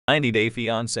90-Day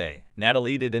Fiancé.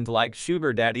 Natalie didn't like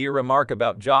sugar daddy or remark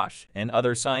about Josh and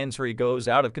other signs he goes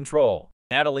out of control.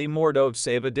 Natalie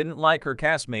Mordovtseva didn't like her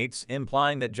castmates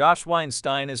implying that Josh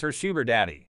Weinstein is her sugar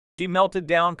daddy. She melted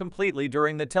down completely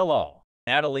during the tell-all.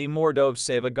 Natalie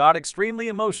Mordovtseva got extremely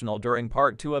emotional during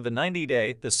part 2 of the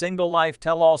 90-Day The Single Life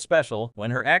Tell-All special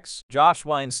when her ex, Josh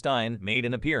Weinstein, made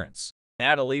an appearance.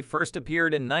 Natalie first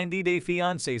appeared in 90-Day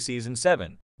Fiancé Season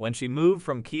 7, when she moved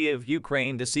from Kiev,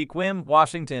 Ukraine to Sequim,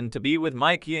 Washington to be with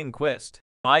Mike Youngquist.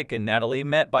 Mike and Natalie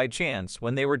met by chance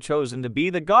when they were chosen to be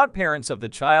the godparents of the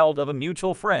child of a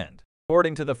mutual friend.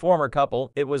 According to the former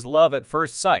couple, it was love at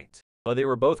first sight. Though they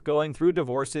were both going through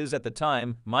divorces at the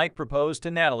time, Mike proposed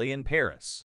to Natalie in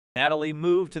Paris. Natalie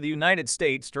moved to the United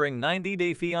States during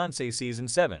 90-Day Fiancé Season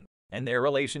 7, and their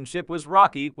relationship was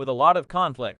rocky with a lot of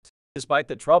conflict. Despite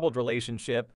the troubled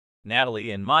relationship, Natalie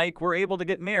and Mike were able to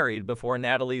get married before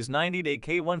Natalie's 90-Day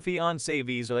K1 Fiancé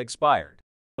visa expired.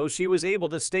 Though she was able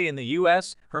to stay in the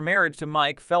US, her marriage to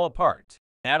Mike fell apart.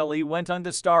 Natalie went on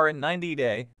to star in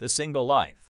 90-Day The Single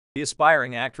Life. The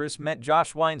aspiring actress met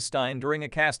Josh Weinstein during a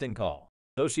casting call.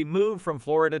 Though she moved from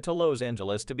Florida to Los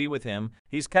Angeles to be with him,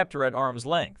 he's kept her at arm's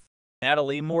length.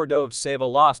 Natalie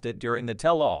Mordovtseva lost it during the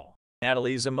tell-all.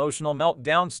 Natalie's emotional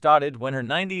meltdown started when her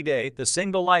 90-Day The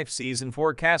Single Life Season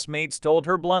 4 castmates told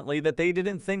her bluntly that they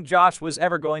didn't think Josh was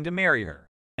ever going to marry her.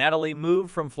 Natalie moved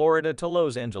from Florida to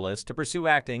Los Angeles to pursue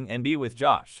acting and be with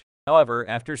Josh. However,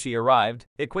 after she arrived,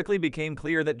 it quickly became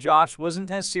clear that Josh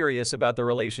wasn't as serious about the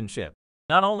relationship.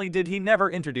 Not only did he never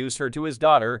introduce her to his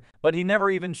daughter, but he never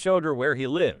even showed her where he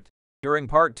lived. During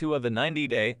part 2 of the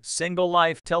 90-Day Single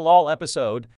Life Tell-All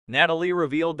episode, Natalie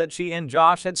revealed that she and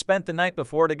Josh had spent the night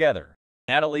before together.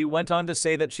 Natalie went on to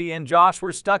say that she and Josh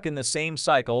were stuck in the same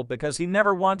cycle because he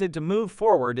never wanted to move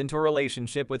forward into a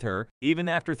relationship with her, even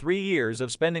after 3 years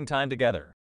of spending time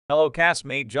together. Fellow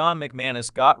castmate John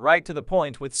McManus got right to the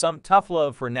point with some tough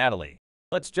love for Natalie.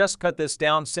 "Let's just cut this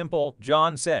down simple,"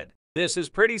 John said. "This is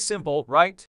pretty simple,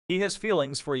 right? He has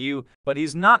feelings for you, but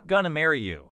he's not gonna marry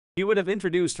you. You would have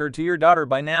introduced her to your daughter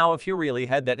by now if you really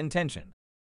had that intention.